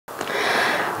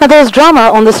Now, there was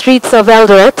drama on the streets of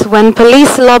Eldoret when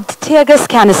police lobbed tear gas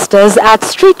canisters at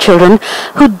street children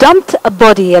who dumped a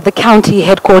body at the county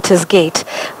headquarters gate.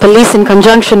 Police, in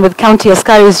conjunction with county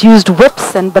askaris, used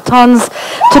whips and batons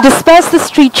to disperse the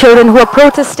street children who were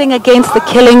protesting against the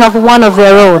killing of one of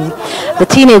their own. The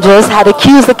teenagers had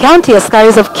accused the county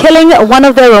askaris of killing one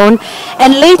of their own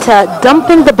and later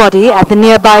dumping the body at the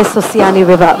nearby Sosiani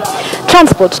River.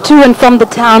 Transport to and from the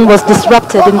town was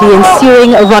disrupted in the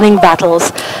ensuing running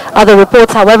battles. Other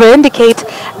reports, however, indicate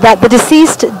that the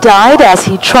deceased died as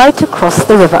he tried to cross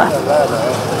the river.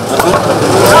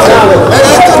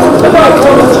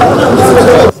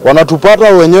 Wanatupata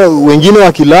wengine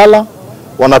wakilala,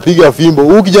 wanapiga fimbo.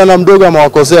 Huyu kijana mdogo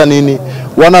amewakosea nini?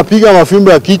 Wanapiga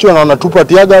mafimbo ya kichwa na wanatupa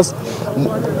tear gas,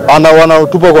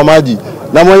 wanatupa kwa maji.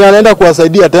 Na mwenye anaenda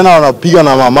kuwasaidia tena wanapiga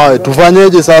na mamawe.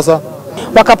 Tufanyeje sasa?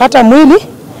 Wakapata mwili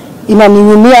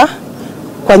inaning'inia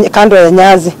kwa kando ya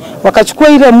nyazi. Wakachukua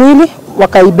ile mwili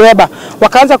wakaibeba,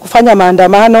 wakaanza kufanya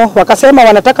maandamano, wakasema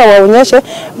wanataka waonyeshe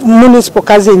municipal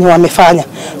kazi yenye wamefanya.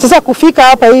 Sasa kufika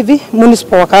hapa hivi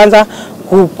municipal wakaanza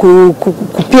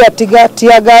kupia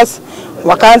tear gas,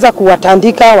 wakaanza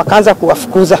kuwatandika, wakaanza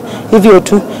kuwafukuza hivyo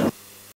tu.